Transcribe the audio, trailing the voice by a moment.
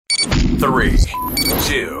3,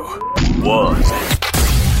 2, 1.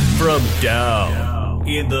 From down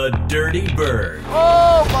in the Dirty Bird.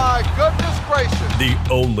 Oh my goodness gracious. The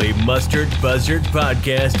only mustard buzzard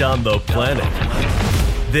podcast on the planet.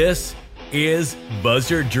 This is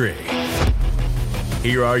Buzzardry.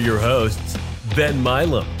 Here are your hosts, Ben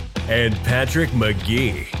Milam and Patrick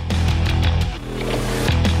McGee.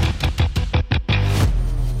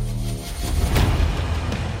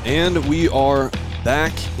 And we are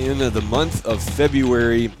back in the month of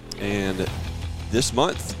February, and this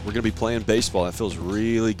month we're going to be playing baseball. That feels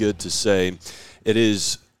really good to say. It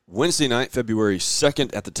is Wednesday night, February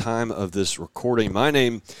 2nd at the time of this recording. My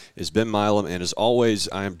name is Ben Milam, and as always,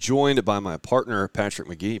 I am joined by my partner, Patrick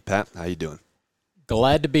McGee. Pat, how you doing?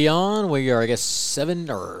 Glad to be on. We are, I guess, 7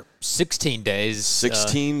 or 16 days.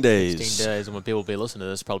 16 days. 16 days, and when people will be listening to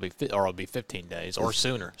this, probably it'll be 15 days or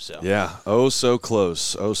sooner. So yeah, oh so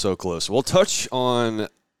close, oh so close. We'll touch on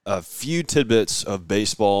a few tidbits of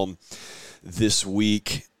baseball this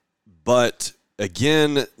week, but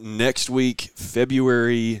again, next week,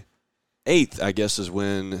 February 8th, I guess, is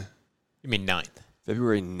when. You mean 9th?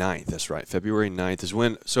 February 9th, that's right. February 9th is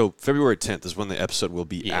when. So February 10th is when the episode will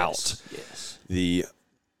be out. Yes. The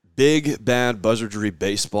Big Bad Buzzardry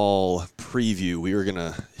Baseball preview. We are going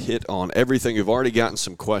to hit on everything. We've already gotten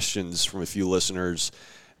some questions from a few listeners.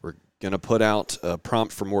 We're going to put out a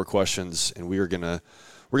prompt for more questions, and we're going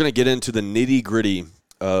to get into the nitty-gritty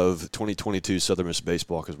of 2022 Southern Miss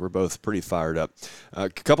baseball because we're both pretty fired up. A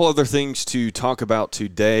couple other things to talk about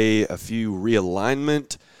today. A few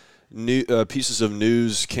realignment pieces of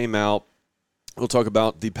news came out. We'll talk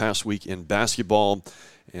about the past week in basketball.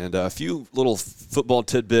 And a few little football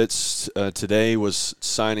tidbits. Today was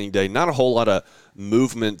signing day. Not a whole lot of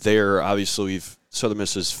movement there. Obviously, Southern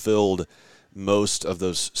Miss has filled most of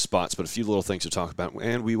those spots, but a few little things to talk about.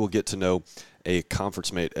 And we will get to know a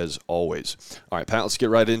conference mate as always. All right, Pat, let's get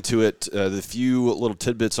right into it. The few little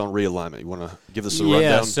tidbits on realignment. You want to give us a rundown?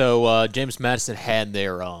 Yeah, so James Madison had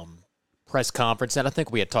their press conference, and I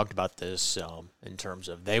think we had talked about this in terms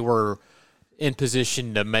of they were – in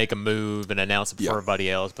position to make a move and announce it before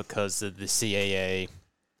everybody else because of the CAA,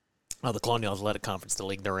 the Colonial Athletic Conference, the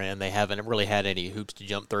league they're in. They haven't really had any hoops to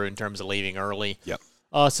jump through in terms of leaving early. Yep.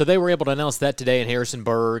 So they were able to announce that today in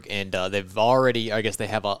Harrisonburg, and they've already, I guess they're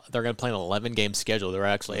going to play an 11-game schedule. They're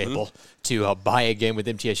actually able to buy a game with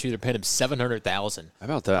MTSU. They're paying them $700,000. How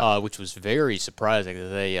about that? Which was very surprising that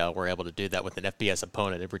they were able to do that with an FBS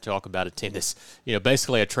opponent. If we're talking about a team that's,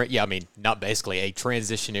 basically a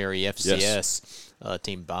transitionary FCS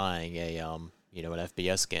team buying an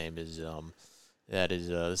FBS game is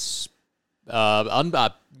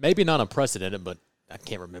maybe not unprecedented, but I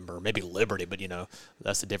can't remember. Maybe Liberty, but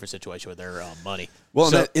that's a different situation with their money. Well,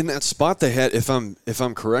 so, in that spot they had, if I'm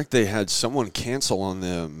correct, they had someone cancel on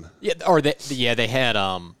them. Yeah, or they had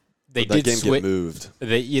they did that game get moved.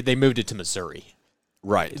 They moved it to Missouri.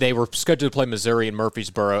 Right. They were scheduled to play Missouri in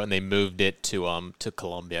Murfreesboro, and they moved it to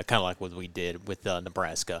Columbia, kind of like what we did with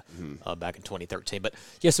Nebraska back in 2013. But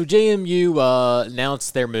yeah, so JMU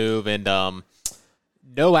announced their move, and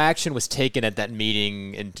no action was taken at that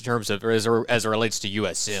meeting in terms of as it relates to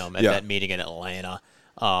USM at that meeting in Atlanta.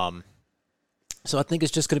 So I think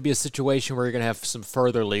it's just going to be a situation where you're going to have some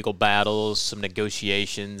further legal battles, some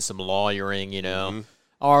negotiations, some lawyering,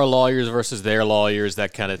 our lawyers versus their lawyers,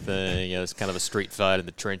 that kind of thing. It's kind of a street fight in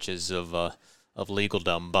the trenches of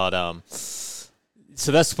legalndom. But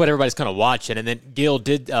so that's what everybody's kind of watching. And then Gil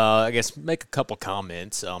did, I guess, make a couple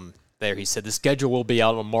comments. There, he said the schedule will be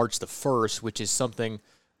out on March the 1st, which is something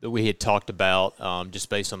that we had talked about just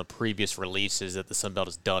based on the previous releases that the Sun Belt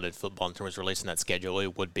has done in football in terms of releasing that schedule.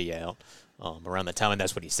 It would be out around that time, and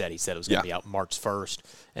that's what he said. He said it was going to be out March 1st.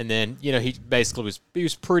 And then, he basically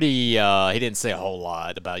was pretty he didn't say a whole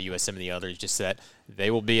lot about USM and the others, just said they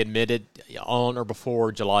will be admitted on or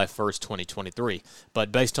before July 1st, 2023.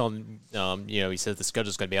 But based on, he says the schedule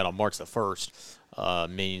is going to be out on March the 1st.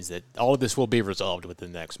 Means that all of this will be resolved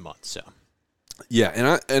within the next month. So,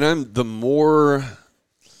 yeah, and I'm the more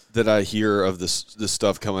that I hear of this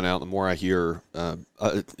stuff coming out, the more I hear.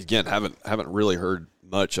 Again, haven't really heard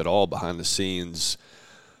much at all behind the scenes,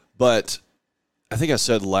 but I think I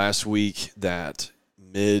said last week that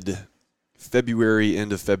mid-February,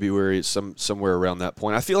 end of February, somewhere around that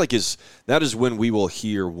point. I feel like that is when we will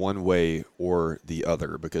hear one way or the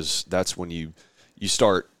other, because that's when you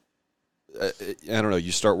start. I don't know,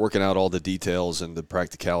 you start working out all the details and the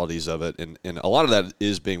practicalities of it, and a lot of that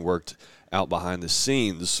is being worked out behind the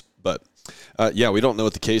scenes. But, we don't know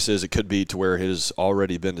what the case is. It could be to where it has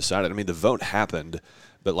already been decided. I mean, the vote happened,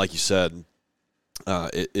 but like you said,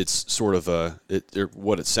 it's sort of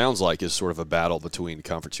what it sounds like is sort of a battle between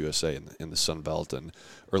Conference USA and the Sun Belt, or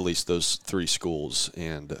at least those three schools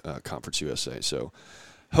and Conference USA. So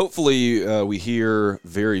hopefully we hear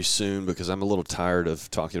very soon, because I'm a little tired of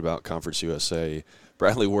talking about Conference USA.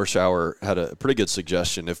 Bradley Warschauer had a pretty good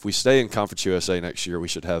suggestion. If we stay in Conference USA next year, we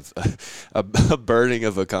should have a burning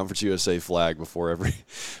of a Conference USA flag before every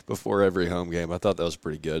home game. I thought that was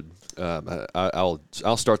pretty good.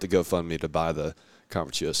 I'll start the GoFundMe to buy the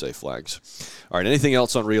Conference USA flags. All right, anything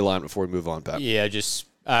else on realignment before we move on, Pat? Yeah,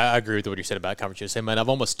 I agree with what you said about Conference USA, man. I've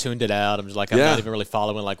almost tuned it out. I'm just like, I'm not even really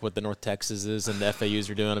following like what the North Texas is and the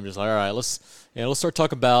FAUs are doing. I'm just like, all right, let's start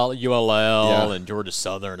talking about ULL and Georgia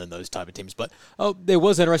Southern and those type of teams. But it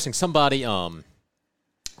was interesting. Somebody on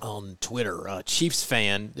Twitter, Chiefs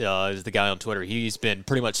fan is the guy on Twitter. He's been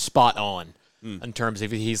pretty much spot on in terms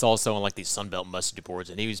of, he's also on like these Sun Belt message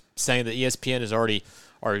boards, and he was saying that ESPN is already,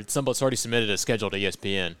 or Sun Belt's already submitted a schedule to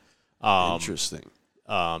ESPN. Interesting.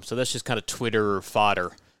 So that's just kind of Twitter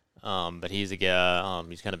fodder. But he's a guy,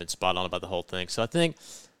 he's kind of been spot on about the whole thing. So I think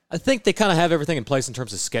they kind of have everything in place in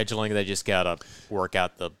terms of scheduling. They just got to work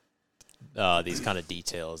out these kind of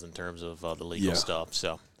details in terms of the legal stuff.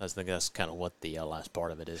 So I think that's kind of what the last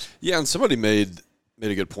part of it is. Yeah, and somebody made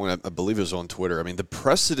a good point. I believe it was on Twitter. I mean, the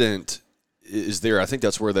precedent is there. I think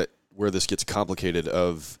that's where this gets complicated.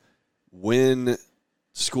 Of when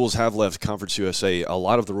schools have left Conference USA, a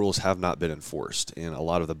lot of the rules have not been enforced, and a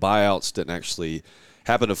lot of the buyouts didn't actually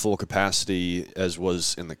happen to full capacity as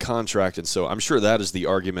was in the contract. And so I'm sure that is the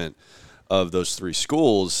argument of those three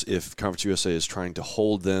schools. If Conference USA is trying to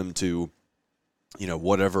hold them to,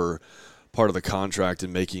 whatever part of the contract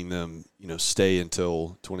and making them, stay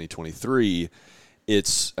until 2023,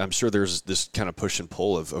 I'm sure there's this kind of push and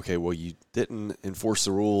pull of, okay, well, you didn't enforce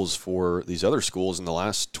the rules for these other schools in the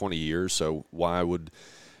last 20 years, so why would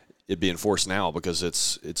it be enforced now? Because it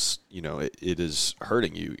is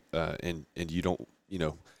hurting you, and you don't,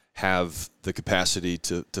 have the capacity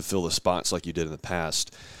to fill the spots like you did in the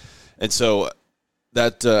past. And so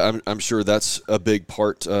that I'm sure that's a big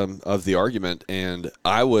part of the argument. And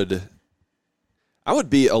I would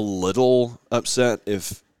be a little upset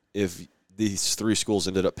if these three schools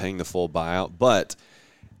ended up paying the full buyout. But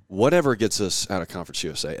whatever gets us out of Conference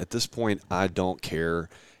USA, at this point, I don't care.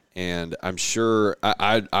 And I'm sure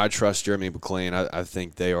I trust Jeremy McClain. I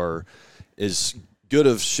think they are as good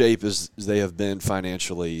of shape as they have been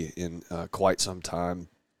financially in quite some time.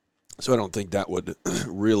 So I don't think that would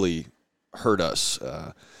really hurt us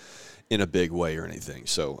in a big way or anything.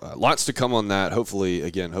 So lots to come on that. Hopefully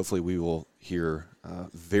we will hear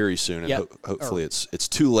very soon. And hopefully it's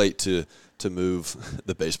too late to move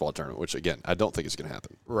the baseball tournament, which, again, I don't think is going to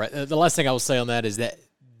happen. Right. The last thing I will say on that is that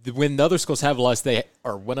when the other schools have left,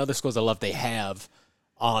 when other schools have left, they have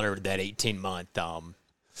honored that 18-month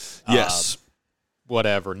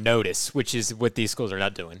notice, which is what these schools are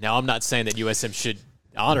not doing. Now, I'm not saying that USM should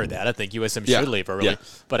honor that. I think USM should leave early,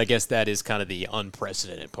 but I guess that is kind of the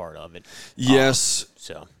unprecedented part of it. Yes.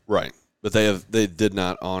 Right. But they did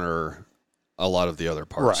not honor a lot of the other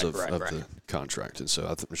parts of the contract, and so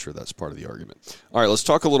I'm sure that's part of the argument. All right, let's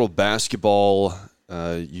talk a little basketball.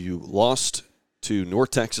 You lost to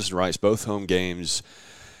North Texas and Rice, both home games,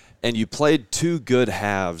 and you played two good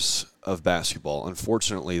halves of basketball.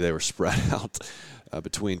 Unfortunately, they were spread out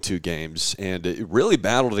between two games, and it really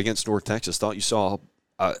battled against North Texas. Thought you saw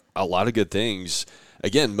a lot of good things.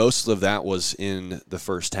 Again, most of that was in the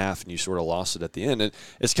first half, and you sort of lost it at the end. And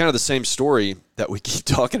it's kind of the same story that we keep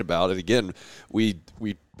talking about. And again, we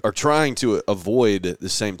are trying to avoid the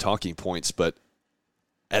same talking points, but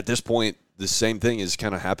at this point, the same thing is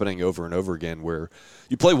kind of happening over and over again, where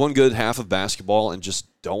you play one good half of basketball and just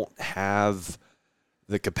don't have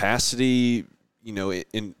the capacity,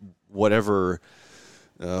 in whatever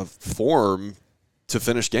form to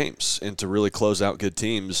finish games and to really close out good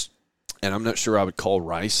teams. And I'm not sure I would call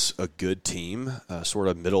Rice a good team, sort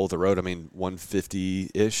of middle of the road. I mean,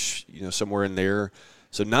 150-ish, somewhere in there.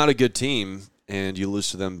 So not a good team, and you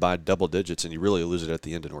lose to them by double digits, and you really lose it at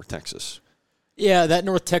the end of North Texas. Yeah, that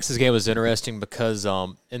North Texas game was interesting because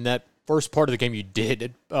in that first part of the game you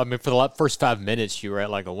did, for the first 5 minutes, you were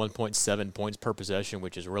at like a 1.7 points per possession,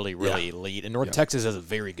 which is really, really elite. And North Texas has a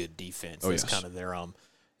very good defense. It's kind of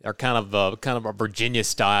they're kind of a Virginia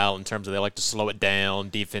style in terms of they like to slow it down,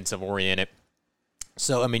 defensive oriented.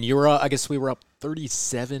 So, I mean, I guess we were up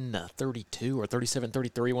 37-32 or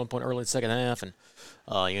 37-33 one point early in the second half, and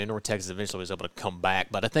North Texas eventually was able to come back.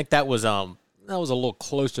 But I think that was a little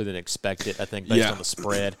closer than expected, I think, based on the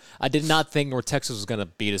spread. I did not think North Texas was going to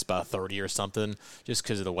beat us by 30 or something just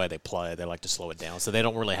because of the way they play. They like to slow it down. So they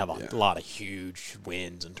don't really have a lot of huge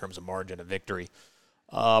wins in terms of margin of victory.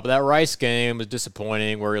 But that Rice game was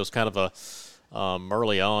disappointing, where it was kind of a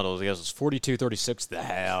early on. I guess it was 42-36 at the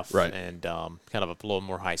half, right, and kind of a little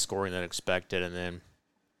more high scoring than expected. And then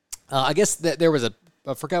I guess that there was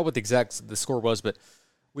I forgot what the score was, but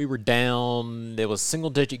we were down. It was a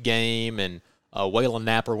single-digit game, and Waylon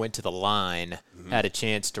Napper went to the line, had a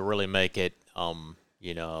chance to really make it,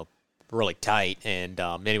 really tight. And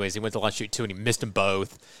anyways, he went to the line shoot 2, and he missed them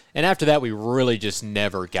both. And after that, we really just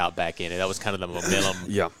never got back in it. That was kind of the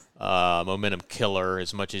momentum, momentum killer.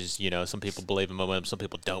 As much as some people believe in momentum, some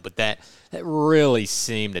people don't. But that really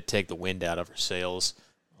seemed to take the wind out of our sails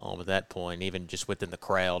at that point, even just within the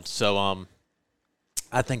crowd. So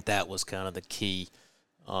I think that was kind of the key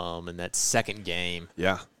in that second game.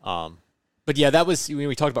 Yeah. But yeah, that was when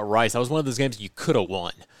we talked about Rice. That was one of those games you could have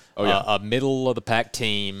won. Oh yeah, a middle of the pack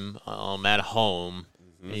team at home,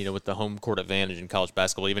 with the home court advantage in college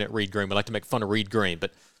basketball. Even at Reed Green, we like to make fun of Reed Green,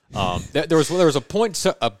 but there was a point.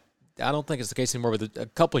 So, I don't think it's the case anymore. But a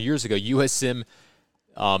couple of years ago, USM,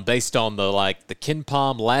 based on the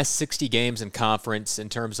KenPom last 60 games in conference in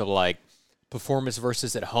terms of performance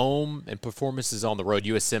versus at home and performances on the road,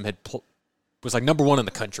 USM was number 1 in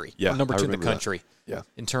the country. Yeah, number 2 in the country. That. Yeah,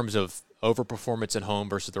 in terms of overperformance at home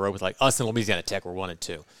versus the road, with us and Louisiana Tech were 1 and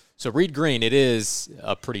 2. So Reed Green, it is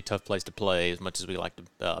a pretty tough place to play, as much as we like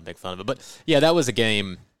to make fun of it. But yeah, that was a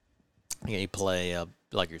game. You play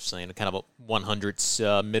like you're saying, kind of a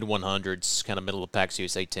 100s, mid 100s, kind of middle of the pack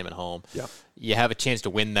USA team at home. Yeah, you have a chance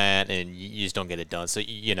to win that, and you just don't get it done. So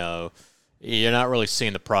you're not really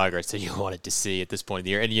seeing the progress that you wanted to see at this point of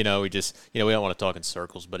the year. And we don't want to talk in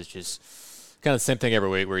circles, but it's just kind of the same thing every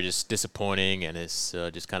week. We're just disappointing, and it's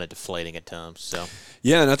just kind of deflating at times. So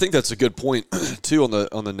yeah, and I think that's a good point too on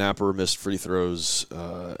the Napper missed free throws.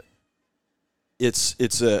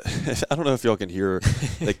 It's a I don't know if y'all can hear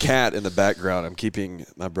the cat in the background. I'm keeping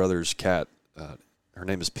my brother's cat. Her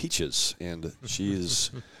name is Peaches, and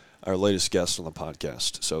she's our latest guest on the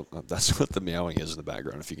podcast. So that's what the meowing is in the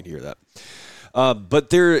background, if you can hear that.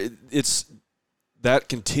 But that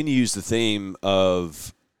continues the theme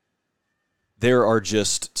of. There are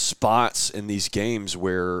just spots in these games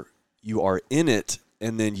where you are in it,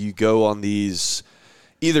 and then you go on these.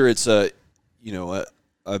 Either it's a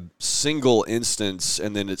single instance,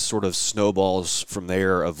 and then it sort of snowballs from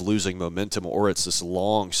there of losing momentum, or it's this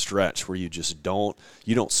long stretch where you just don't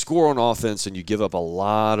score on offense, and you give up a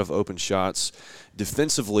lot of open shots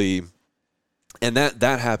defensively, and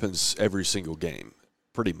that happens every single game,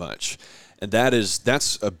 pretty much. And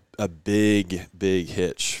that's a big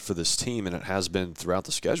hitch for this team, and it has been throughout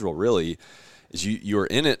the schedule, really, is you're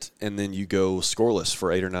in it, and then you go scoreless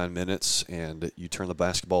for 8 or 9 minutes, and you turn the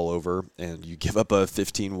basketball over, and you give up a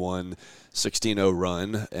 15-1, 16-0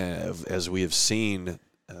 run, as we have seen,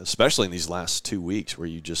 especially in these last 2 weeks, where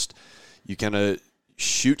you kind of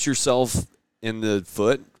shoot yourself in the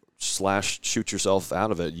foot / shoot yourself out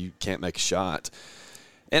of it. You can't make a shot.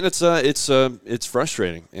 And it's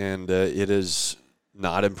frustrating, and it is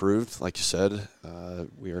not improved, like you said.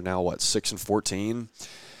 We are now 6-14,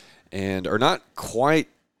 and are not quite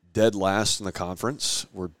dead last in the conference.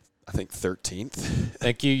 We're I think 13th.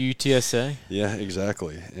 Thank you, UTSA. Yeah,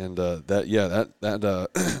 exactly. And that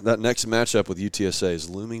next matchup with UTSA is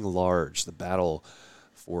looming large. The battle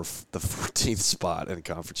for the 14th spot in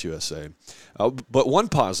Conference USA. But one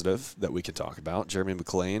positive that we can talk about: Jeremy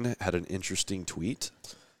McClain had an interesting tweet.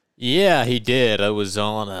 Yeah, he did. I was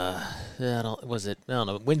on I don't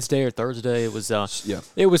know, Wednesday or Thursday. It was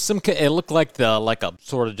It was it looked like a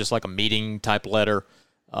sort of just like a meeting type letter.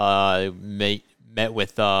 Met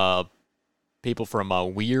with people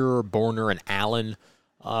from Weir, Borner, and Allen,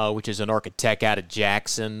 which is an architect out of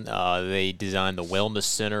Jackson. They designed the Wellness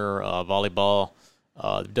Center volleyball.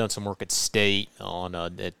 They've done some work at State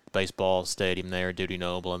at baseball stadium there, Dudy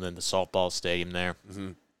Noble, and then the softball stadium there. Mm-hmm.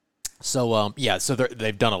 So, so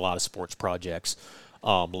they've done a lot of sports projects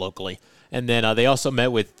locally. And then they also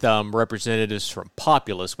met with representatives from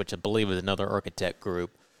Populous, which I believe is another architect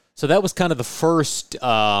group. So that was kind of the first,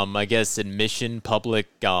 admission, public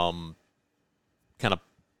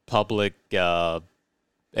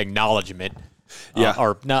acknowledgement. Yeah.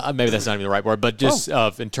 Or not, maybe that's not even the right word, but just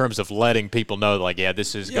in terms of letting people know,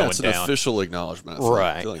 this is going it's down. It's an official acknowledgement.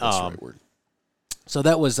 Right. I feel like that's the right word. So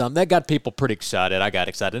that was that got people pretty excited. I got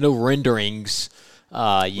excited. No renderings.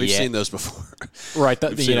 We've seen those before, right?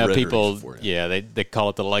 People. Before, they call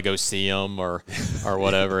it the Lego-seum or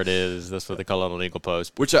whatever it is. That's what they call it on Eagle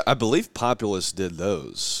Post. Which I believe Populous did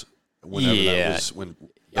those. Whenever that was when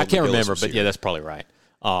I can't remember, but that's probably right.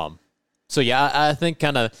 I think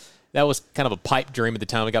that was kind of a pipe dream at the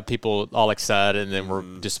time. We got people all excited, and then we're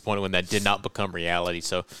disappointed when that did not become reality.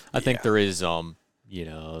 So I think there is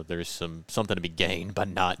there's something to be gained by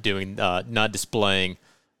not displaying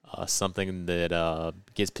something that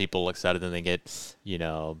gets people excited and they get,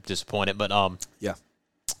 disappointed. But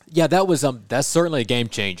yeah, that's certainly a game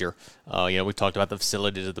changer. We talked about the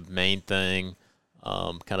facilities as the main thing,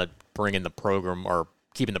 kind of bringing the program or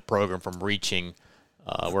keeping the program from reaching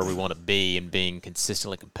where we want to be and being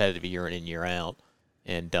consistently competitive year in and year out.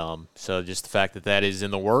 And so just the fact that is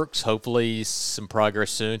in the works, hopefully some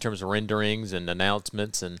progress soon in terms of renderings and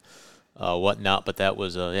announcements and whatnot. But that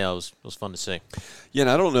was it was fun to see. Yeah, and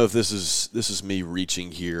I don't know if this is me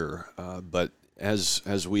reaching here, but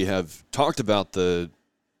as we have talked about the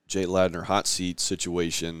Jay Ladner hot seat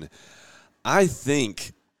situation, I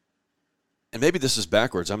think, and maybe this is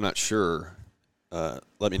backwards, I'm not sure.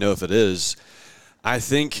 Let me know if it is. I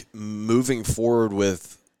think moving forward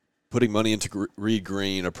with putting money into Reed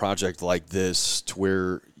Green, a project like this, to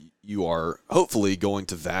where you are hopefully going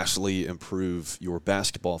to vastly improve your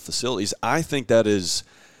basketball facilities, I think that is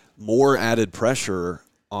more added pressure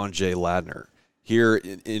on Jay Ladner. Here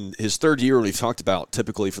in his third year, we've talked about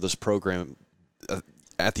typically for this program,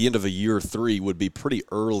 at the end of a year 3 would be pretty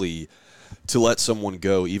early to let someone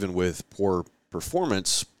go, even with poor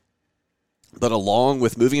performance. But along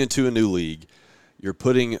with moving into a new league, you're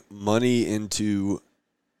putting money into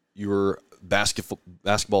your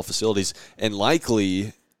basketball facilities, and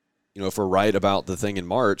likely, if we're right about the thing in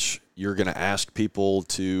March, you're going to ask people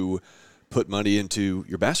to put money into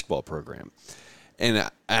your basketball program. And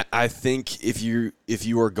I think if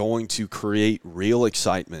you are going to create real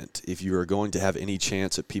excitement, if you are going to have any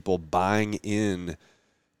chance at people buying in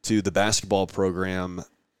to the basketball program,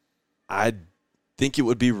 I think it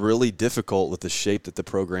would be really difficult with the shape that the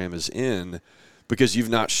program is in, because you've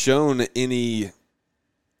not shown any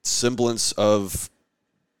semblance of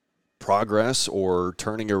progress or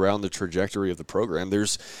turning around the trajectory of the program.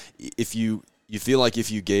 If you feel like if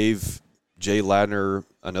you gave Jay Ladner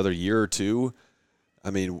another year or two,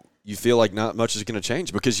 you feel like not much is going to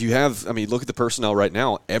change, because look at the personnel right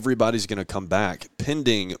now. Everybody's going to come back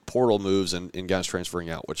pending portal moves and guys transferring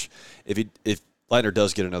out, which if Ladner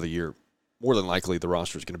does get another year, more than likely the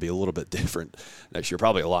roster is going to be a little bit different next year,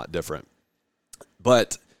 probably a lot different.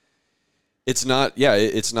 But it's not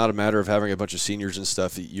a matter of having a bunch of seniors and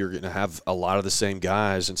stuff. You're going to have a lot of the same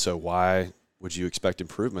guys, and so why would you expect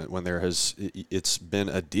improvement when it's been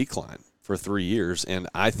a decline for 3 years? And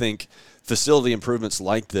I think facility improvements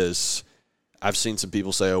like this, I've seen some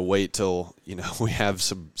people say, oh, wait till we have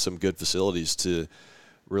some good facilities to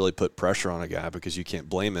really put pressure on a guy, because you can't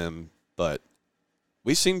blame him. But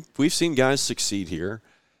we've seen guys succeed here.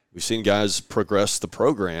 We've seen guys progress the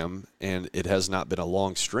program, and it has not been a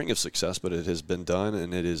long string of success, but it has been done,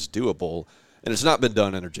 and it is doable, and it's not been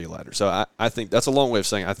done under Jay Ladner. So I think that's a long way of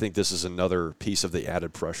saying I think this is another piece of the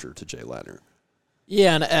added pressure to Jay Ladner.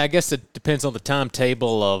 Yeah, and I guess it depends on the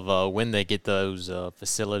timetable of when they get those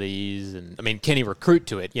facilities. And can he recruit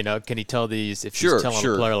to it? Can he tell these, if he's telling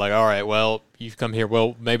a player like, all right, well, you've come here,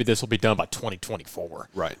 well, maybe this will be done by 2024.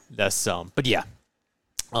 Right. That's but yeah.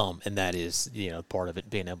 And that is, part of it,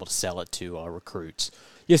 being able to sell it to recruits.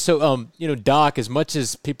 Yeah, so, Doc, as much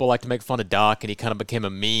as people like to make fun of Doc, and he kind of became a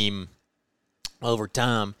meme over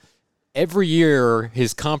time, every year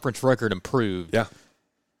his conference record improved. Yeah.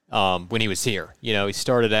 When he was here. He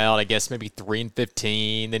started out, I guess, maybe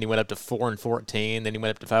 3-15, then he went up to 4-14, then he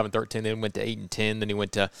went up to 5-13, then he went to 8-10, then he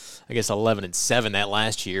went to, I guess, 11-7 that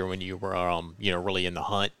last year when you were, really in the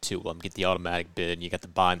hunt to get the automatic bid, and you got to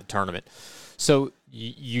buy in the tournament. So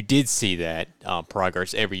you did see that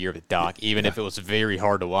progress every year with Doc, even if it was very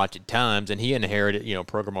hard to watch at times. And he inherited,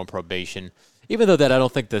 program on probation. Even though that I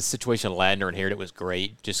don't think the situation Ladner inherited was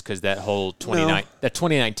great, just because that whole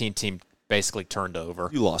 2019 team basically turned over.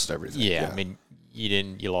 You lost everything. Yeah.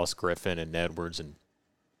 You lost Griffin and Edwards and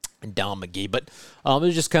Don McGee. But it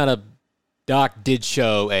was just kind of, Doc did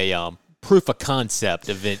show a proof of concept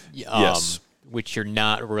event. Yes. Which you're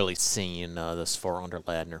not really seeing thus far under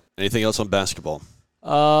Ladner. Anything else on basketball?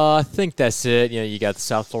 I think that's it. You got the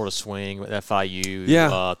South Florida Swing with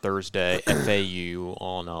FIU Thursday, FAU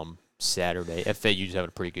on Saturday. FAU's having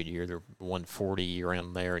a pretty good year. They're 140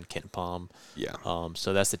 around there in Kent Palm. Yeah.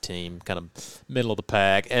 So that's the team, kind of middle of the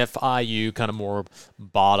pack. FIU kind of more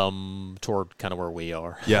bottom toward kind of where we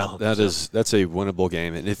are. Yeah, that's a winnable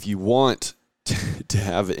game. And if you want to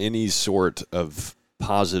have any sort of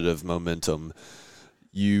positive momentum,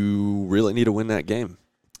 you really need to win that game,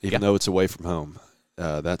 even though it's away from home.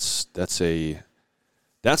 That's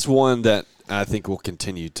one that I think will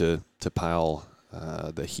continue to pile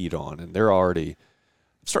the heat on, and they're already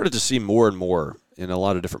started to see more and more in a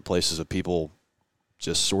lot of different places of people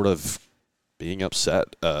just sort of being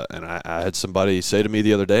upset. And I had somebody say to me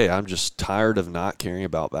the other day, I'm just tired of not caring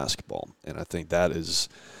about basketball. And I think that is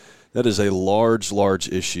a large, large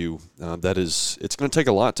issue. It's going to take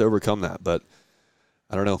a lot to overcome that. But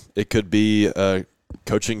I don't know. It could be a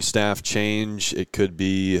coaching staff change. It could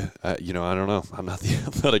be, I don't know. I'm not the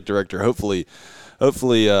athletic director. Hopefully,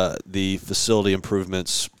 the facility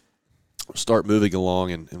improvements start moving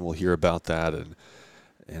along, and we'll hear about that. And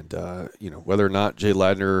whether or not Jay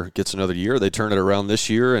Ladner gets another year, they turn it around this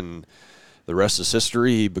year, and the rest is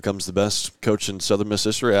history. He becomes the best coach in Southern Miss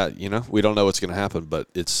history. We don't know what's going to happen, but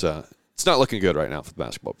it's not looking good right now for the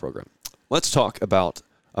basketball program. Let's talk about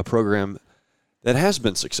a program that has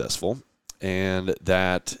been successful and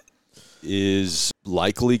that is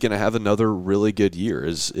likely going to have another really good year,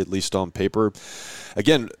 is at least on paper.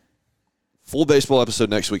 Again, full baseball episode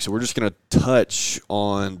next week, so we're just going to touch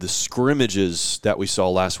on the scrimmages that we saw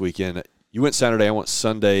last weekend. You went Saturday, I went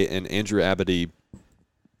Sunday, and Andrew Abity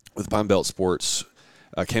with Pine Belt Sports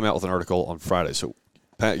came out with an article on Friday. So,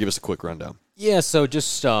 Pat, give us a quick rundown. Yeah, so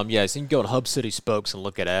just, so you can go to Hub City Spokes and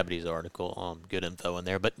look at Abity's article. Good info in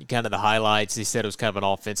there. But kind of the highlights, he said it was kind of an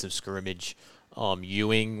offensive scrimmage.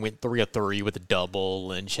 Ewing went 3 of 3 with a double.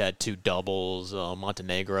 Lynch had 2 doubles.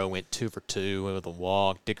 Montenegro went 2 for 2 with a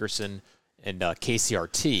walk. Dickerson and Casey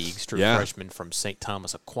Artigues, true freshman from St.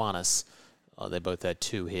 Thomas Aquinas. They both had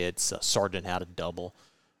 2 hits. Sargent had a double.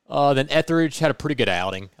 Then Etheridge had a pretty good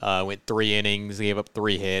outing. Went 3 innings, gave up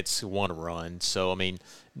 3 hits, 1 run. So,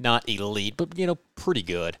 not elite, but, pretty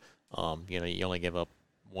good. You only give up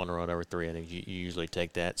 1 run over 3 innings. You usually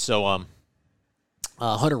take that. So,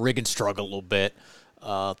 Hunter Riggins struggled a little bit.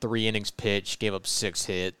 3 innings pitched, gave up 6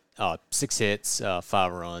 hits,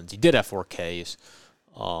 5 runs. He did have 4 Ks.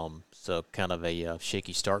 So kind of a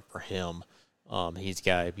shaky start for him. He's a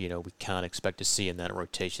guy, we kind of expect to see in that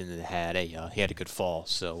rotation that he had a good fall.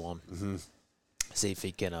 So see if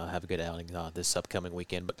he can have a good outing this upcoming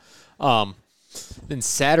weekend. But then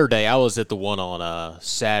Saturday, I was at the one on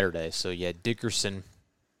Saturday. So, Dickerson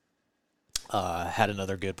had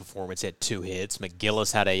another good performance. He had 2 hits.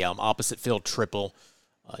 McGillis had a opposite field triple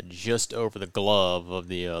just over the glove of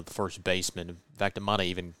the first baseman. In fact, it might have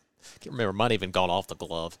even gone off the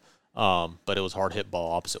glove. But it was hard hit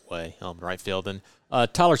ball opposite way, right field. And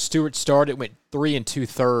Tyler Stewart started, went 3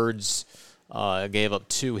 2/3, gave up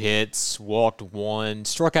 2 hits, walked 1,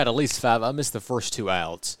 struck out at least 5. I missed the first 2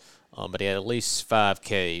 outs, but he had at least 5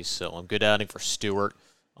 Ks. So good outing for Stewart.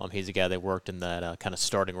 He's a guy that worked in that kind of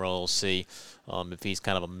starting role. We'll see if he's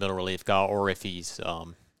kind of a middle relief guy or if he's,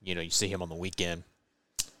 you see him on the weekend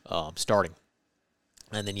starting.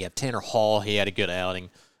 And then you have Tanner Hall. He had a good outing.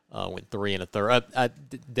 Went 3 1/3.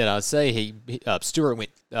 Did I say Stewart went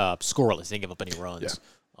scoreless? He didn't give up any runs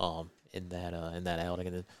in that outing.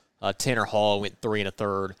 And then Tanner Hall went 3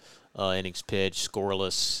 1/3 innings pitched,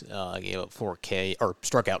 scoreless. Gave up 4 K or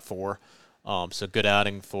struck out 4. So good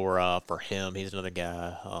outing for him. He's another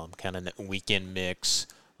guy kind of in that weekend mix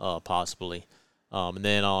possibly. And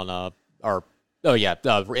then on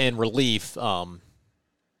in relief,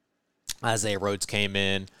 Isaiah Rhodes came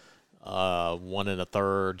in. 1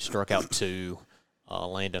 1/3, struck out 2.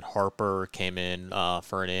 Landon Harper came in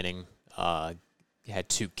for an inning. Had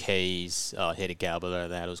 2 Ks, hit a guy, but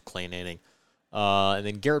that was a clean inning. And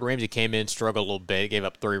then Garrett Ramsey came in, struggled a little bit, gave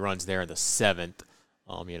up 3 runs there in the 7th.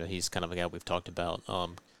 He's kind of a guy we've talked about.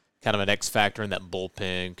 Kind of an X factor in that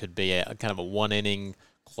bullpen. Could be a kind of a 1-inning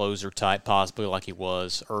closer type, possibly like he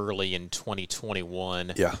was early in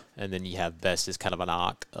 2021. Yeah. And then you have Best as kind of an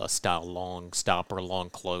Ock style long stopper, long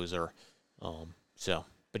closer. And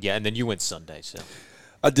then you went Sunday. So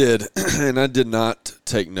I did, and I did not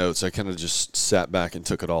take notes. I kind of just sat back and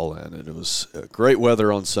took it all in. And it was great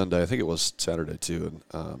weather on Sunday. I think it was Saturday too.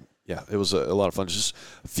 And it was a lot of fun. Just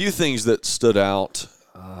a few things that stood out.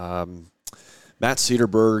 Matt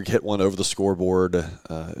Cedarberg hit one over the scoreboard.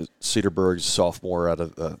 Cedarberg's sophomore out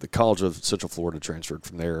of the College of Central Florida, transferred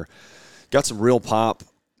from there. Got some real pop.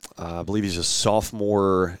 I believe he's a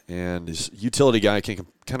sophomore, and he's a utility guy. Can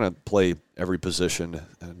kind of play every position,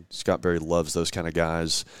 and Scott Berry loves those kind of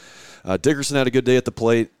guys. Dickerson had a good day at the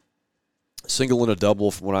plate. Single and a double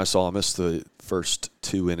from what I saw. I missed the first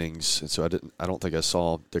 2 innings, and so I don't think I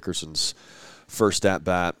saw Dickerson's first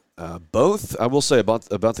at-bat. Both, I will say about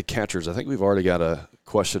the catchers, I think we've already got a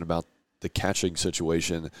question about the catching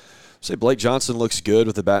situation. Say Blake Johnson looks good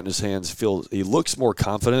with the bat in his hands. He looks more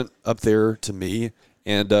confident up there to me,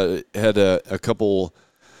 and had a couple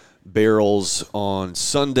barrels on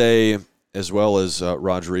Sunday as well as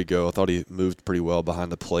Rodrigo. I thought he moved pretty well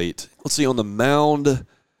behind the plate. Let's see, on the mound,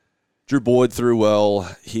 Drew Boyd threw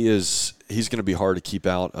well. He is he's going to be hard to keep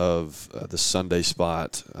out of the Sunday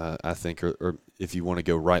spot, I think, or if you want to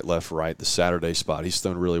go right, left, right, the Saturday spot. He's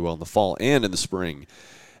thrown really well in the fall and in the spring.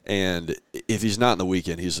 And if he's not in the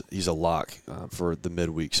weekend, he's a lock for the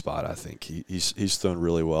midweek spot, I think. He's thrown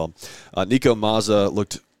really well. Nico Mazza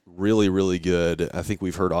looked really, really good. I think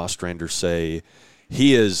we've heard Ostrander say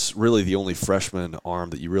he is really the only freshman arm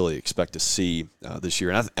that you really expect to see this year.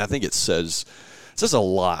 And I think it says a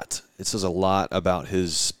lot. It says a lot about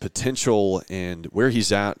his potential and where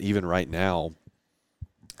he's at even right now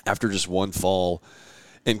after just one fall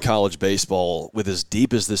in college baseball, with as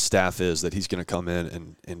deep as this staff is, that he's going to come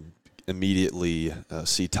in and immediately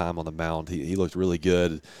see time on the mound. He looked really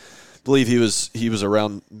good. I believe he was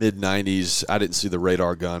around mid-90s. I didn't see the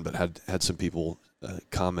radar gun, but had some people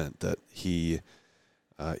comment that he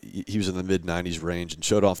was in the mid-90s range and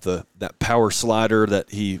showed off that power slider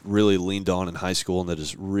that he really leaned on in high school, and that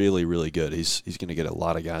is really, really good. He's going to get a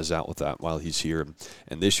lot of guys out with that while he's here,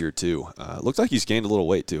 and this year too. Looks like he's gained a little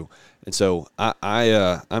weight too, and so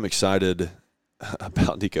I'm excited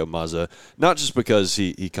about Nico Mazza, not just because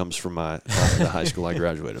he comes from the high school I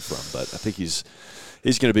graduated from, but I think he's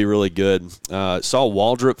going to be really good. Saw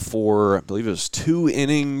Waldrop for, I believe it was 2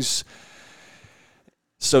 innings.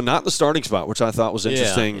 So not the starting spot, which I thought was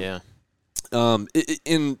interesting. Yeah.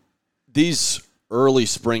 In these early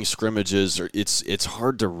spring scrimmages, it's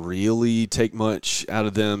hard to really take much out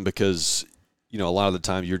of them because a lot of the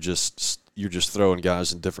time you're just throwing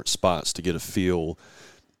guys in different spots to get a feel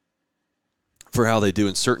for how they do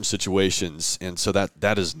in certain situations, and so that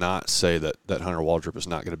does not say that Hunter Waldrop is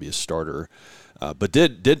not going to be a starter, but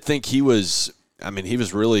did think he was. I mean, he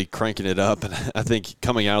was really cranking it up, and I think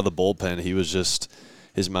coming out of the bullpen, he was just.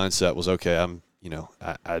 His mindset was, okay,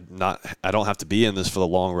 I don't have to be in this for the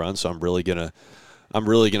long run, so I'm really gonna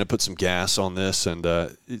put some gas on this, and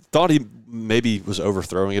thought he maybe was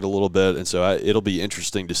overthrowing it a little bit, and so it'll be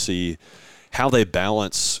interesting to see how they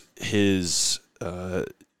balance his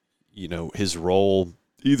his role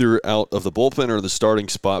either out of the bullpen or the starting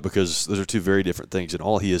spot, because those are two very different things, and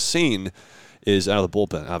all he has seen is out of the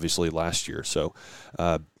bullpen, obviously last year. So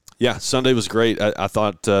Sunday was great. I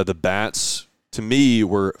thought the bats, to me,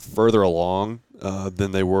 were further along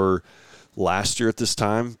than they were last year at this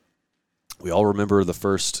time. We all remember the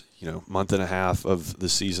first, month and a half of the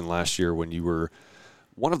season last year when you were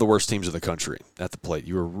one of the worst teams in the country at the plate.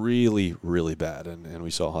 You were really, really bad, and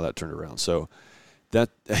we saw how that turned around. So that,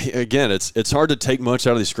 again, it's hard to take much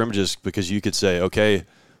out of these scrimmages because you could say, okay,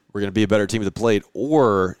 we're going to be a better team at the plate,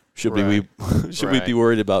 or should we be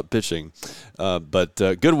worried about pitching? But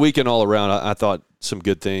good weekend all around. I thought some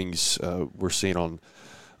good things we're seeing on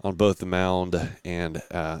both the mound and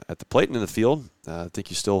at the plate and in the field. I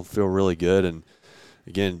think you still feel really good. And,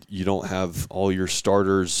 again, you don't have all your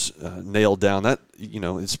starters nailed down. That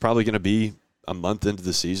it's probably going to be a month into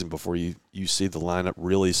the season before you see the lineup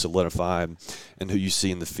really solidify and who you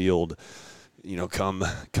see in the field, come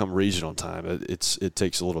regional time. It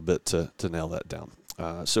takes a little bit to nail that down.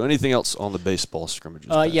 So anything else on the baseball scrimmages?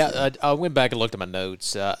 I went back and looked at my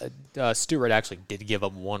notes. Stewart actually did give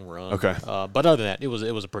up 1 run. Okay. But other than that, it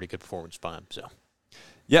was a pretty good performance by him. So.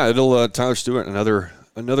 Yeah, it'll Tyler Stewart,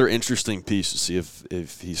 another interesting piece to see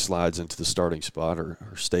if he slides into the starting spot or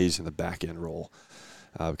stays in the back end role,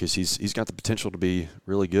 because he's got the potential to be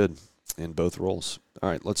really good in both roles. All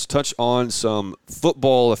right, let's touch on some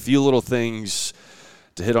football. A few little things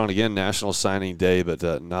to hit on. Again, National Signing Day, but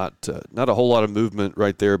not a whole lot of movement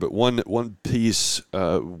right there. But one piece,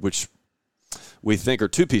 which we think, or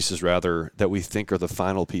 2 pieces rather, that we think are the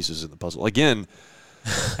final pieces in the puzzle. Again,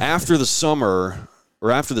 after the summer, or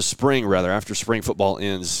after the spring rather, after spring football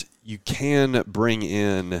ends, you can bring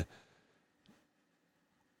in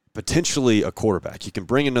potentially a quarterback. You can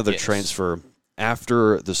bring another transfer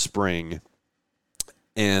after the spring,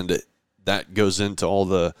 and that goes into all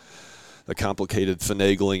the complicated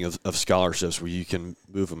finagling of scholarships where you can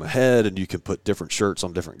move them ahead and you can put different shirts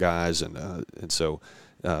on different guys. And so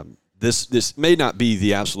this may not be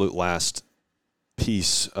the absolute last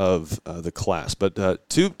piece of the class, but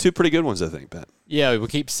two pretty good ones, I think, Pat. Yeah, we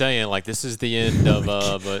keep saying, this is the end of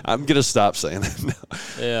but I'm going to stop saying that now.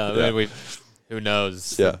 Yeah. Who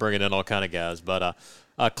knows? Yeah. Bringing in all kind of guys. But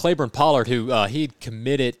Claiborne Pollard, who he'd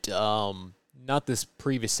committed not this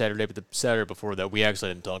previous Saturday, but the Saturday before that. We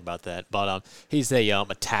actually didn't talk about that. But he's a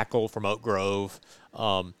tackle from Oak Grove,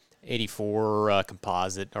 84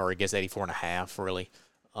 composite, or I guess 84 and a half, really.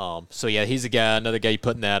 So, yeah, he's another guy you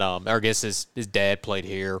put in that. I guess his dad played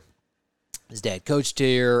here. His dad coached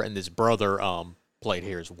here, and his brother played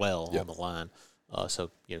here as well on the line.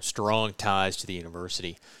 So, strong ties to the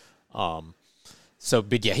university. So,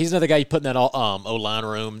 but yeah, he's another guy you put in that O-line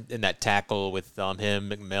room in that tackle with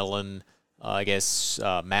him, McMillan, I guess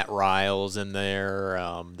Matt Riles in there,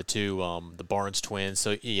 the Barnes twins.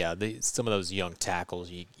 So yeah, some of those young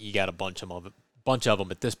tackles, you got a bunch of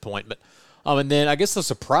them at this point. But and then I guess the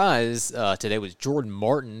surprise today was Jordan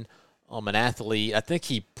Martin, an athlete. I think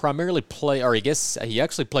he primarily he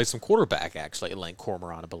actually played some quarterback actually at Lake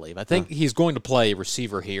Cormorant, I believe. I think he's going to play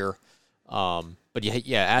receiver here. But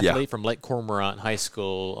athlete from Lake Cormorant High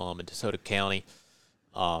School in DeSoto County.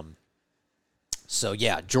 So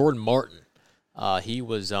yeah, Jordan Martin. He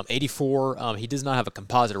was 84. He does not have a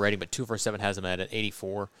composite rating, but 247 has him at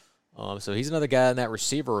 84. So he's another guy in that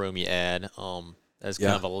receiver room you add as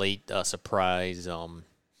kind of a late surprise, I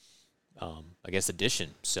guess, addition.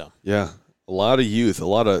 So yeah, a lot of youth, a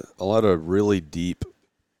lot of really deep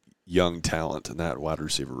young talent in that wide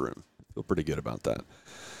receiver room. Feel pretty good about that.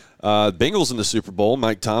 Bengals in the Super Bowl.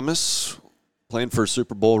 Mike Thomas playing for a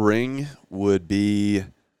Super Bowl ring would be,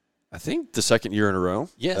 I think, the second year in a row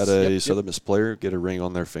that a Southern Miss player get a ring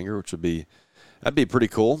on their finger, which that'd be pretty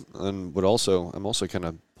cool. And I'm also kind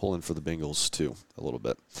of pulling for the Bengals too a little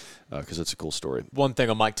bit because it's a cool story. One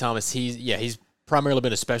thing on Mike Thomas, he's primarily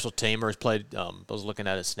been a special teamer. He's played. I was looking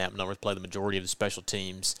at his snap numbers. Played the majority of the special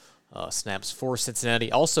teams snaps for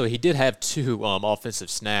Cincinnati. Also, he did have 2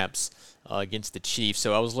 offensive snaps against the Chiefs.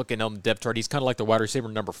 So I was looking on the depth chart. He's kind of like the wide receiver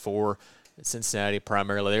number 4 at Cincinnati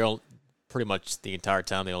primarily. They're pretty much the entire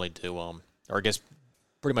time they only do, or I guess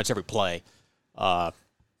pretty much every play,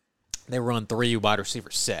 they run 3 wide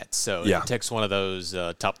receiver sets. So it takes one of those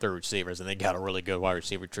top 3 receivers, and they got a really good wide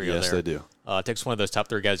receiver trio there. Yes, they do. It takes one of those top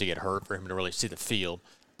 3 guys to get hurt for him to really see the field.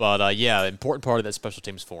 But, important part of that special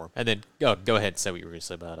teams for him. And then go ahead and say what you were going to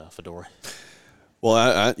say about Fedora. Well,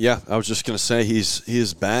 I was just going to say he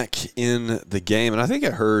is back in the game, and I think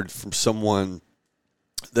I heard from someone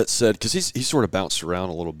that said, because he's sort of bounced around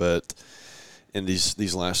a little bit in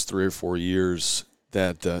these last 3 or 4 years,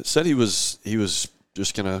 that said he was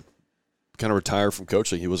just going to kind of retire from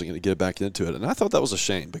coaching. He wasn't going to get back into it, and I thought that was a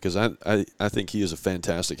shame because I think he is a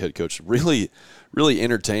fantastic head coach, really, really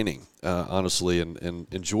entertaining, honestly, and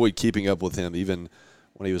enjoyed keeping up with him even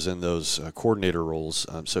when he was in those coordinator roles.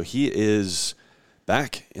 So he is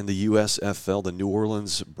back in the USFL, the New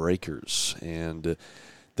Orleans Breakers, and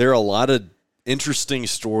there are a lot of interesting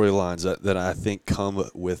storylines that I think come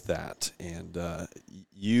with that. And I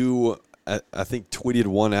think tweeted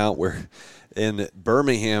one out where in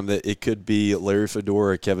Birmingham that it could be Larry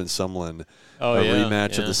Fedora, Kevin Sumlin,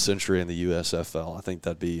 rematch of the century in the USFL. I think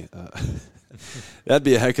that'd be a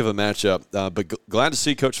heck of a matchup. But glad to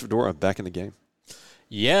see Coach Fedora back in the game.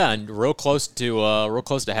 Yeah, and real close to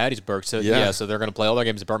Hattiesburg. So so they're going to play all their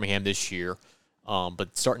games at Birmingham this year.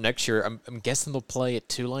 But starting next year, I'm guessing they'll play at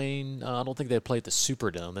Tulane. I don't think they play at the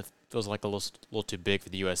Superdome. That feels like a little too big for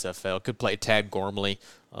the USFL. Could play at Tad Gormley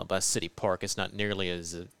by City Park. It's not nearly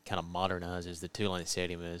as kind of modernized as the Tulane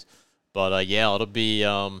Stadium is. But it'll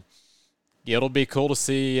be cool to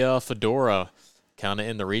see Fedora kind of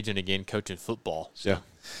in the region again, coaching football. So. Yeah,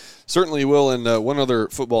 certainly will. And one other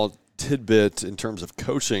football tidbit in terms of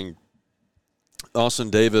coaching, Austin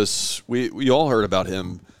Davis. We all heard about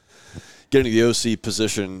him getting the OC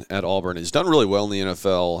position at Auburn. He's done really well in the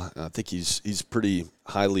NFL. I think he's pretty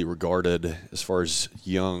highly regarded as far as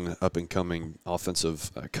young, up-and-coming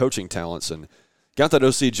offensive coaching talents, and got that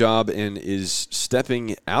OC job and is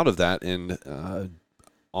stepping out of that. And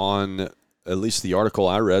on at least the article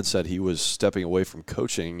I read said he was stepping away from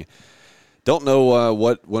coaching. Don't know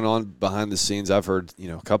what went on behind the scenes. I've heard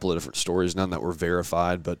a couple of different stories, none that were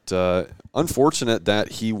verified, but unfortunate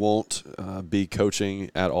that he won't be coaching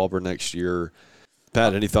at Auburn next year.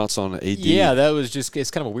 Pat, any thoughts on AD? Yeah, it's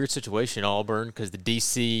kind of a weird situation in Auburn because the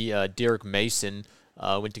DC, Derek Mason,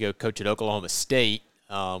 went to go coach at Oklahoma State,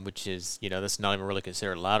 which is, that's not even really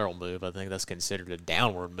considered a lateral move. I think that's considered a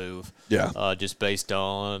downward move. Yeah. Just based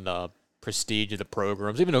on prestige of the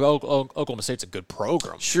programs, even though Oklahoma State's a good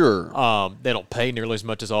program. Sure. They don't pay nearly as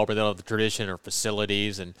much as Auburn. They don't have the tradition or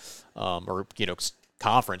facilities and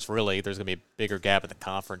conference, really. There's going to be a bigger gap in the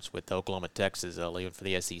conference with Oklahoma, Texas leaving for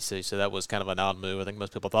the SEC. So that was kind of an odd move, I think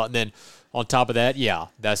most people thought. And then on top of that,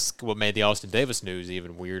 that's what made the Austin Davis news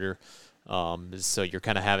even weirder. So you're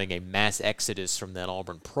kind of having a mass exodus from that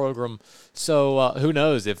Auburn program. So who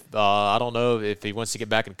knows if I don't know if he wants to get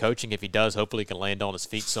back in coaching. If he does, hopefully he can land on his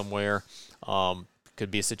feet somewhere. Could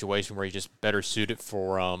be a situation where he's just better suited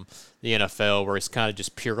for the NFL, where it's kind of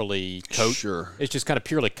just purely coach. Sure. It's just kind of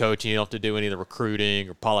purely coaching. You don't have to do any of the recruiting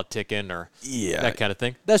or politicking or that kind of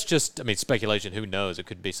thing. That's just, speculation. Who knows? It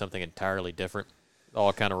could be something entirely different.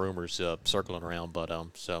 all kind of rumors circling around, but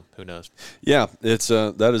so who knows? Yeah, it's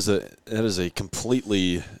that is a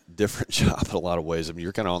completely different job in a lot of ways. I mean,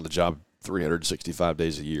 you're kind of on the job 365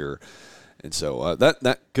 days a year, and so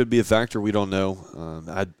that could be a factor. We don't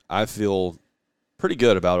know. I feel pretty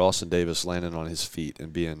good about Austin Davis landing on his feet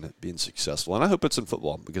and being successful, and I hope it's in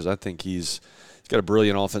football because I think he's got a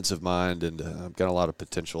brilliant offensive mind and got a lot of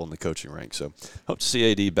potential in the coaching ranks. So hope to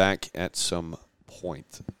see AD back at some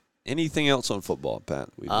point. Anything else on football, Pat?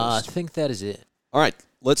 I think that is it. All right,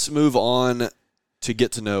 let's move on to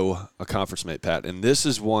get to know a conference mate, Pat. And this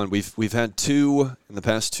is one we've had two in the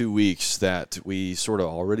past 2 weeks that we sort of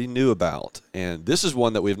already knew about. And this is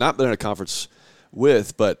one that we've not been in a conference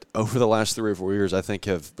with, but over the last 3 or 4 years, I think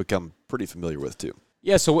have become pretty familiar with too.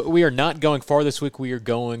 Yeah, so we are not going far this week. We are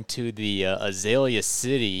going to the Azalea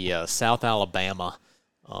City, South Alabama.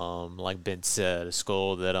 Like Ben said, a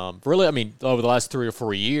school that really, I mean, over the last 3 or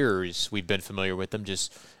 4 years, we've been familiar with them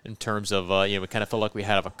just in terms of, we kind of felt like we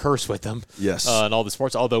had a curse with them. Yes. In all the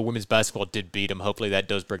sports, although women's basketball did beat them. Hopefully that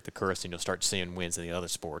does break the curse and you'll start seeing wins in the other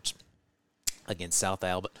sports against South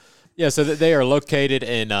Al. But yeah, so they are located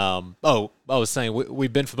in, I was saying,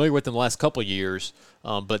 we've been familiar with them the last couple of years,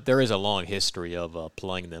 but there is a long history of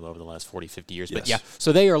playing them over the last 40, 50 years. Yes. But yeah,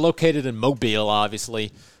 so they are located in Mobile,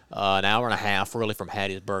 obviously. An hour and a half, really, from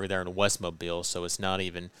Hattiesburg there in West Mobile, so it's not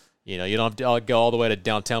even, you don't have to go all the way to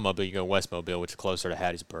downtown Mobile. You go West Mobile, which is closer to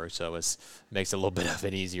Hattiesburg, so it makes it a little bit of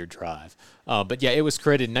an easier drive. But, yeah, it was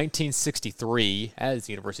created in 1963 as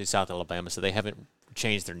the University of South Alabama, so they haven't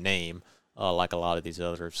changed their name like a lot of these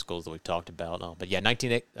other schools that we've talked about. But, yeah,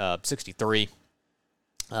 1963,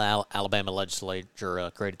 Alabama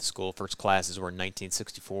legislature created the school. First classes were in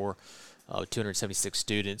 1964, 276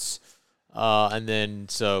 students. And then,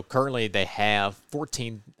 so currently they have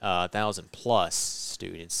 14,000 plus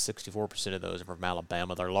students. 64% of those are from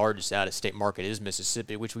Alabama. Their largest out-of-state market is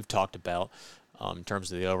Mississippi, which we've talked about in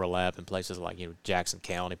terms of the overlap in places like Jackson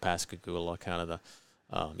County, Pascagoula, kind of the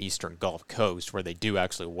eastern Gulf Coast, where they do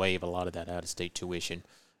actually waive a lot of that out-of-state tuition.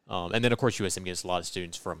 And then, of course, USM gets a lot of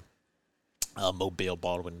students from Mobile,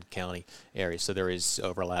 Baldwin County area. So there is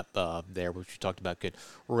overlap there, which we talked about could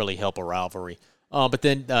really help a rivalry. But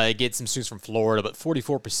then it gets some students from Florida, but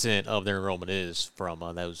 44% of their enrollment is from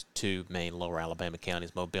those two main lower Alabama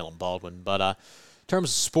counties, Mobile and Baldwin. But in terms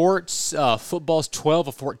of sports, football's 12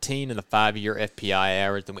 of 14 in the 5-year FPI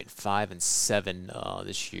average. They went 5-7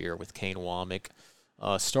 this year with Kane Womack.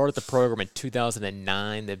 Started the program in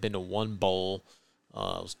 2009. They've been to one bowl. It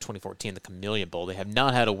was 2014, the Chameleon Bowl. They have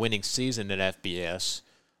not had a winning season at FBS.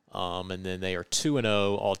 And then they are 2-0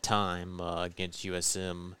 all time against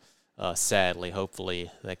USM. Sadly, hopefully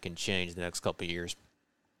that can change the next couple of years.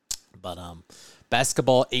 But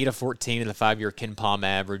basketball, 8 of 14 in the 5-year Ken Palm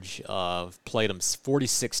average. Played them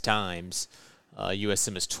 46 times.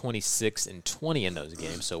 USM is 26-20 in those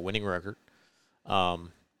games, so winning record.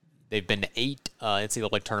 They've been to 8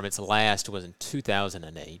 NCAA tournaments. The last was in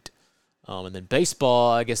 2008. And then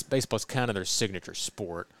baseball, I guess baseball's kind of their signature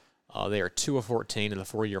sport. They are 2 of 14 in the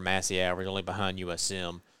 4-year Massey average, only behind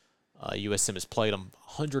USM. USM has played them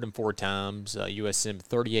 104 times. USM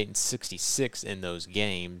 38-66 in those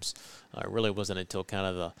games. It really wasn't until kind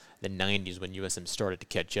of the 90s when USM started to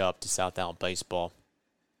catch up to South Alabama baseball.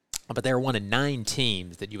 But they're one of 9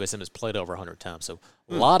 teams that USM has played over 100 times. So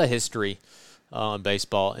a lot of history in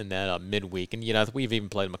baseball in that midweek. And, we've even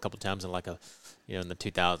played them a couple times in in the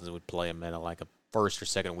 2000s, we'd play them at a first or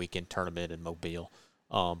second weekend tournament in Mobile.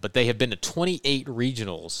 But they have been to 28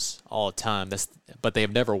 regionals all the time. But they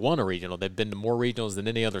have never won a regional. They've been to more regionals than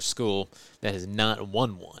any other school that has not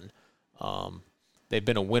won one. They've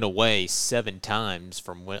been a win away 7 times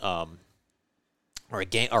from win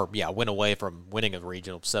away from winning a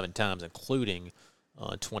regional 7 times, including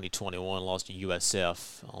 2021 lost to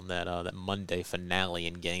USF on that Monday finale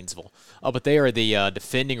in Gainesville. But they are the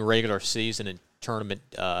defending regular season and tournament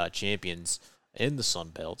champions in the Sun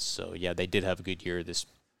Belt. So, yeah, they did have a good year this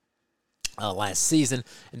last season.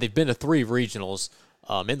 And they've been to 3 regionals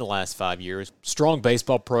in the last 5 years. Strong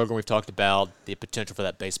baseball program. We've talked about the potential for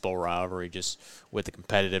that baseball rivalry just with the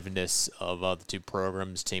competitiveness of the 2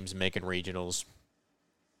 programs, teams making regionals.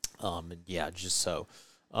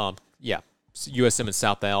 USM and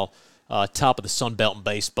South Al, top of the Sun Belt in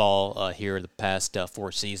baseball here the past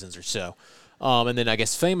 4 seasons or so. And then I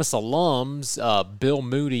guess famous alums, Bill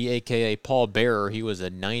Moody, a.k.a. Paul Bearer. He was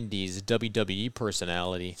a 90s WWE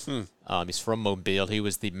personality. He's from Mobile. He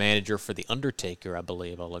was the manager for The Undertaker, I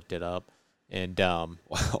believe. I looked it up. And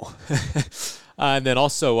Wow. and then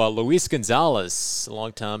also Luis Gonzalez, a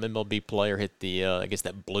long-time MLB player, hit the,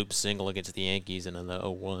 that bloop single against the Yankees in the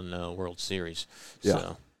 2001 World Series. Yeah.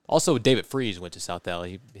 So Also, David Freese went to South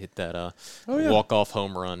Alabama. He hit that walk-off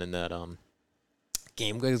home run in that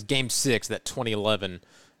game. It was Game 6, that 2011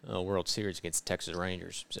 World Series against the Texas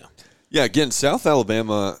Rangers. So, yeah, again, South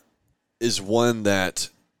Alabama is one that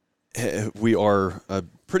we are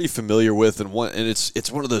pretty familiar with, and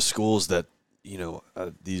it's one of those schools that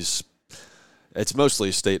it's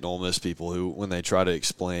mostly State and Ole Miss people who, when they try to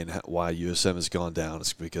explain why USM has gone down,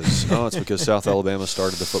 it's because South Alabama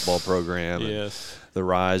started the football program and the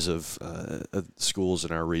rise of schools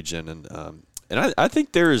in our region, and I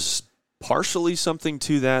think there is partially something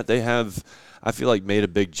to that. They have, I feel like, made a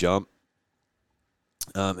big jump.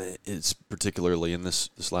 It's particularly in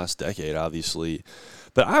this last decade, obviously,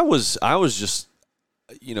 but I was just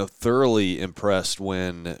thoroughly impressed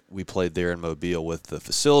when we played there in Mobile with the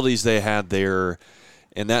facilities they had there,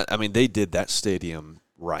 and they did that stadium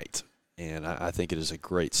right, and I think it is a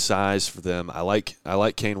great size for them. I like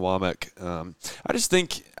Kane Womack.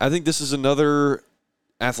 I think this is another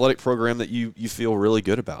athletic program that you feel really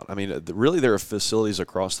good about. I mean, really, their facilities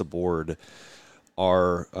across the board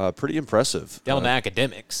are pretty impressive. Down to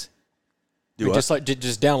academics.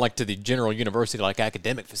 Just down like to the general university, like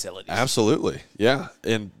academic facilities. Absolutely, yeah,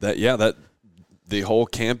 and that the whole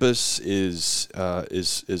campus is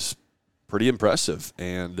pretty impressive,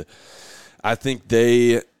 and I think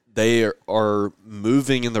they are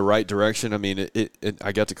moving in the right direction. I mean,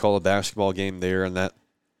 I got to call a basketball game there, and that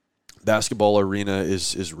basketball arena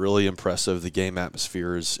is really impressive. The game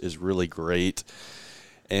atmosphere is really great,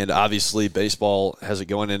 and obviously baseball has it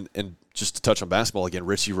going. And just to touch on basketball again,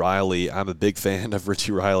 Richie Riley, I'm a big fan of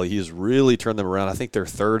Richie Riley. He has really turned them around. I think they're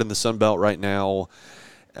third in the Sun Belt right now,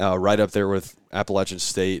 right up there with Appalachian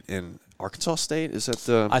State and Arkansas State. Is that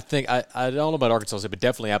the? I think I don't know about Arkansas State, but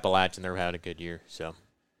definitely Appalachian. They're having a good year. So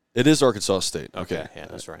it is Arkansas State. Okay, yeah,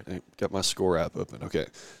 that's right. I got my score app open. Okay,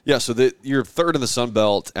 yeah. So you're third in the Sun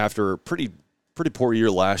Belt after a pretty poor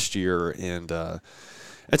year last year, and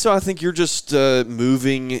so I think you're just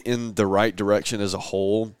moving in the right direction as a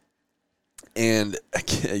whole. And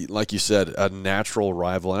like you said, a natural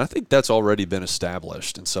rival. And I think that's already been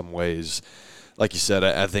established in some ways. Like you said,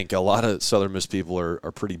 I think a lot of Southern Miss people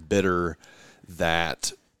are pretty bitter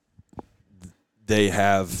that they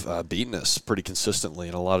have beaten us pretty consistently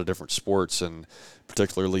in a lot of different sports, and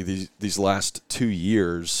particularly these last 2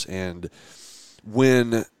 years. And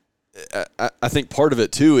when I think part of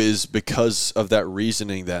it, too, is because of that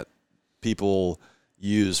reasoning that people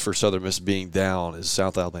use for Southern Miss being down is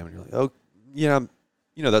South Alabama. And you're like, oh, yeah,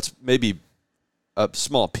 that's maybe a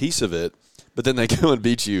small piece of it, but then they go and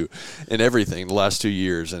beat you in everything the last 2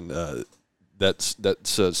 years, and that's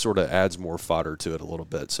sort of adds more fodder to it a little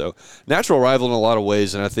bit. So natural rival in a lot of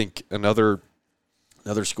ways, and I think another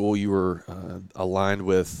school you were aligned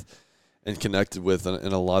with and connected with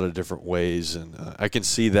in a lot of different ways, and I can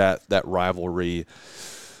see that rivalry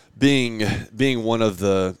being one of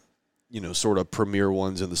the sort of premier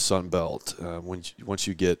ones in the Sun Belt. Once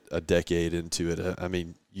you get a decade into it, I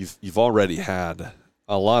mean, you've already had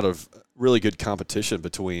a lot of really good competition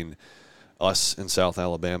between us and South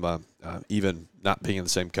Alabama, even not being in the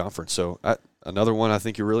same conference. So another one I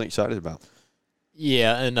think you're really excited about.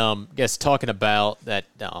 Yeah, and I guess talking about that,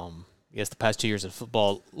 I guess the past 2 years of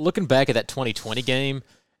football, looking back at that 2020 game,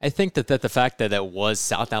 I think that the fact that was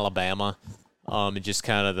South Alabama, and just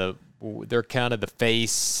kind of they're kind of the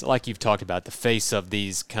face, like you've talked about, the face of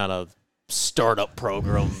these kind of startup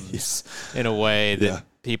programs in a way that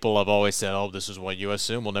people have always said, oh, this is what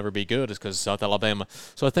USM will never be good, is because South Alabama.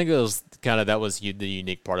 So I think it was that was the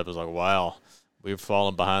unique part of it. Was like, wow, we've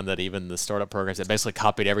fallen behind that. Even the startup programs that basically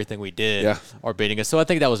copied everything we did are beating us. So I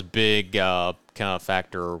think that was a big kind of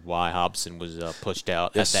factor why Hobson was pushed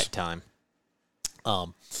out at that time.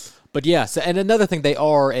 But yeah, so, and another thing, they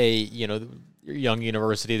are a young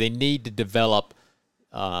university. They need to develop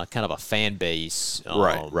kind of a fan base.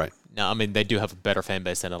 Right. Now, I mean, they do have a better fan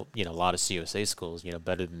base than a lot of CUSA schools.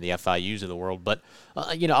 Better than the FIUs of the world. But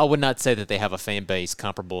I would not say that they have a fan base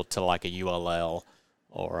comparable to like a ULL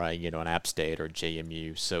or an App State or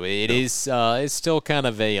JMU. So it is it's still kind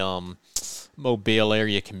of a Mobile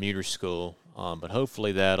area commuter school. But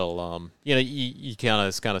hopefully that'll, you kind of,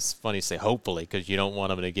 it's kind of funny to say hopefully, because you don't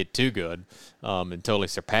want them to get too good and totally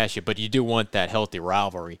surpass you, but you do want that healthy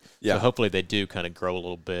rivalry. Yeah. So hopefully they do kind of grow a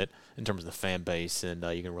little bit in terms of the fan base, and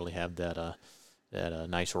you can really have that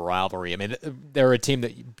nice rivalry. I mean, they're a team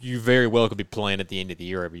that you very well could be playing at the end of the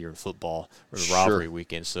year every year in football or the rivalry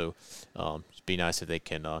weekend. So it'd be nice if they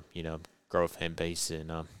can, grow a fan base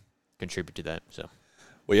and contribute to that. So.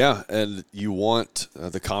 Well, yeah, and you want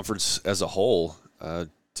the conference as a whole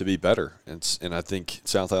to be better. And I think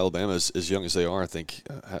South Alabama, as young as they are, I think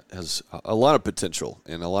has a lot of potential,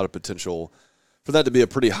 and a lot of potential for that to be a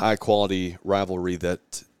pretty high-quality rivalry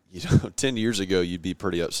that, 10 years ago you'd be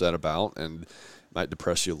pretty upset about and might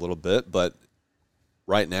depress you a little bit. But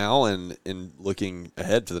right now and in looking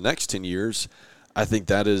ahead to the next 10 years, I think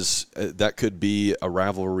that could be a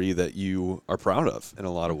rivalry that you are proud of in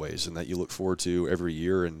a lot of ways, and that you look forward to every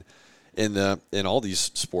year and in all these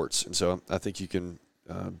sports. And so I think you can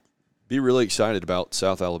be really excited about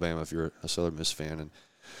South Alabama if you're a Southern Miss fan,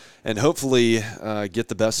 and hopefully get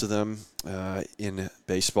the best of them in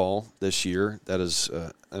baseball this year. That is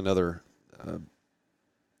another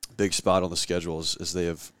big spot on the schedule, as they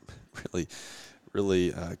have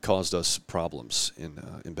really caused us problems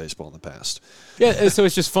in baseball in the past. Yeah, so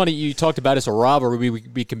it's just funny. You talked about it as a rivalry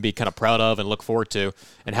we can be kind of proud of and look forward to,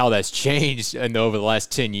 and how that's changed over the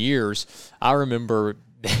last 10 years. I remember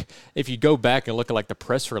if you go back and look at like the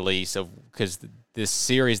press release of, because this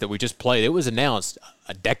series that we just played, it was announced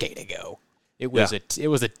a decade ago. It was a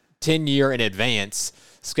 10-year in advance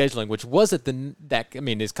scheduling, which wasn't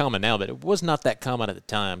it's common now, but it was not that common at the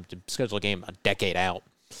time to schedule a game a decade out.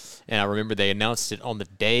 And I remember they announced it on the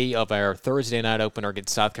day of our Thursday night opener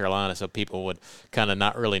against South Carolina, so people would kind of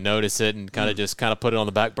not really notice it and kind of just kind of put it on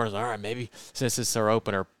the back burner. All right, maybe since it's our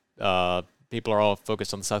opener, people are all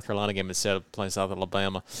focused on the South Carolina game instead of playing South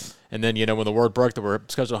Alabama. And then, when the word broke that we're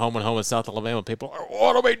scheduled home in South Alabama, people are,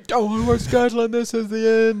 what are we doing? We're scheduling this as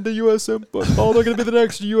the end of USM football. They're going to be the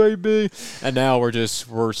next UAB. And now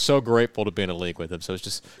we're so grateful to be in a league with them. So it's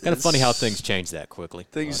just kind of funny how things change that quickly.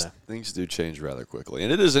 Things do change rather quickly.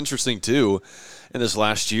 And it is interesting, too, in this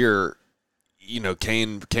last year,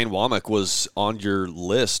 Kane Womack was on your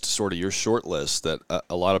list, sort of your short list, that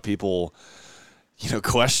a lot of people –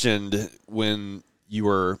 questioned when you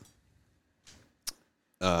were,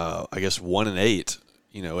 1-8,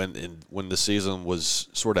 and when the season was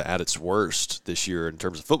sort of at its worst this year in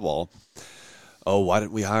terms of football. Oh, why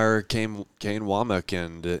didn't we hire Kane Womack?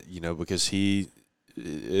 And, because he,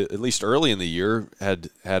 at least early in the year,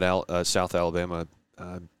 had South Alabama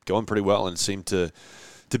going pretty well and seemed to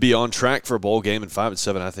be on track for a bowl game. And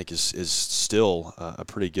 5-7, I think, is still a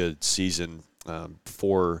pretty good season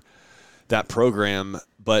for that program.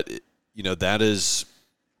 But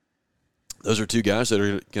those are two guys that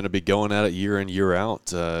are going to be going at it year in, year out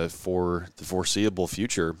for the foreseeable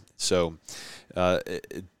future. So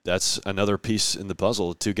that's another piece in the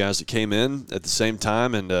puzzle. Two guys that came in at the same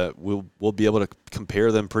time, and we'll be able to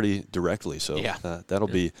compare them pretty directly. So that'll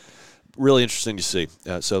be really interesting to see.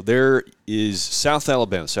 So there is South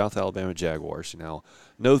Alabama Jaguars. Now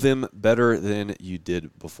know them better than you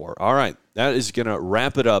did before. All right, that is going to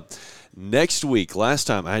wrap it up. Next week, last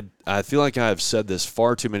time, I feel like I have said this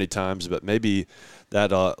far too many times, but maybe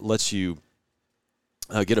that lets you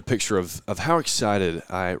get a picture of how excited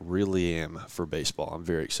I really am for baseball. I'm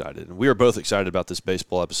very excited. And we are both excited about this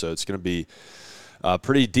baseball episode. It's going to be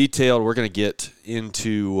pretty detailed. We're going to get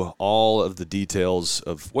into all of the details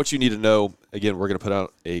of what you need to know. Again, we're going to put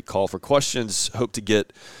out a call for questions. Hope to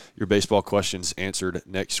get your baseball questions answered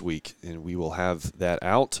next week, and we will have that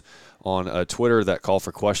out on Twitter, that call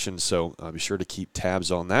for questions. So be sure to keep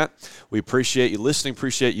tabs on that. We appreciate you listening,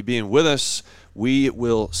 appreciate you being with us. We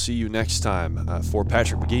will see you next time. For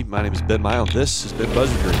Patrick McGee, my name is Ben Milam. This has been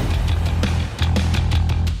Buzzard Dream.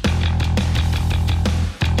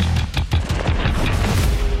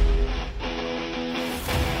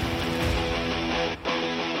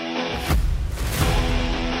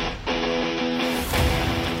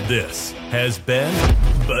 This has been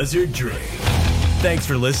Buzzard Dream. Thanks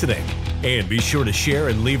for listening, and be sure to share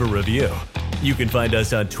and leave a review. You can find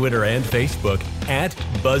us on Twitter and Facebook at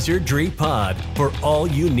Buzzard Dream Pod for all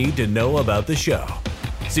you need to know about the show.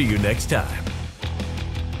 See you next time.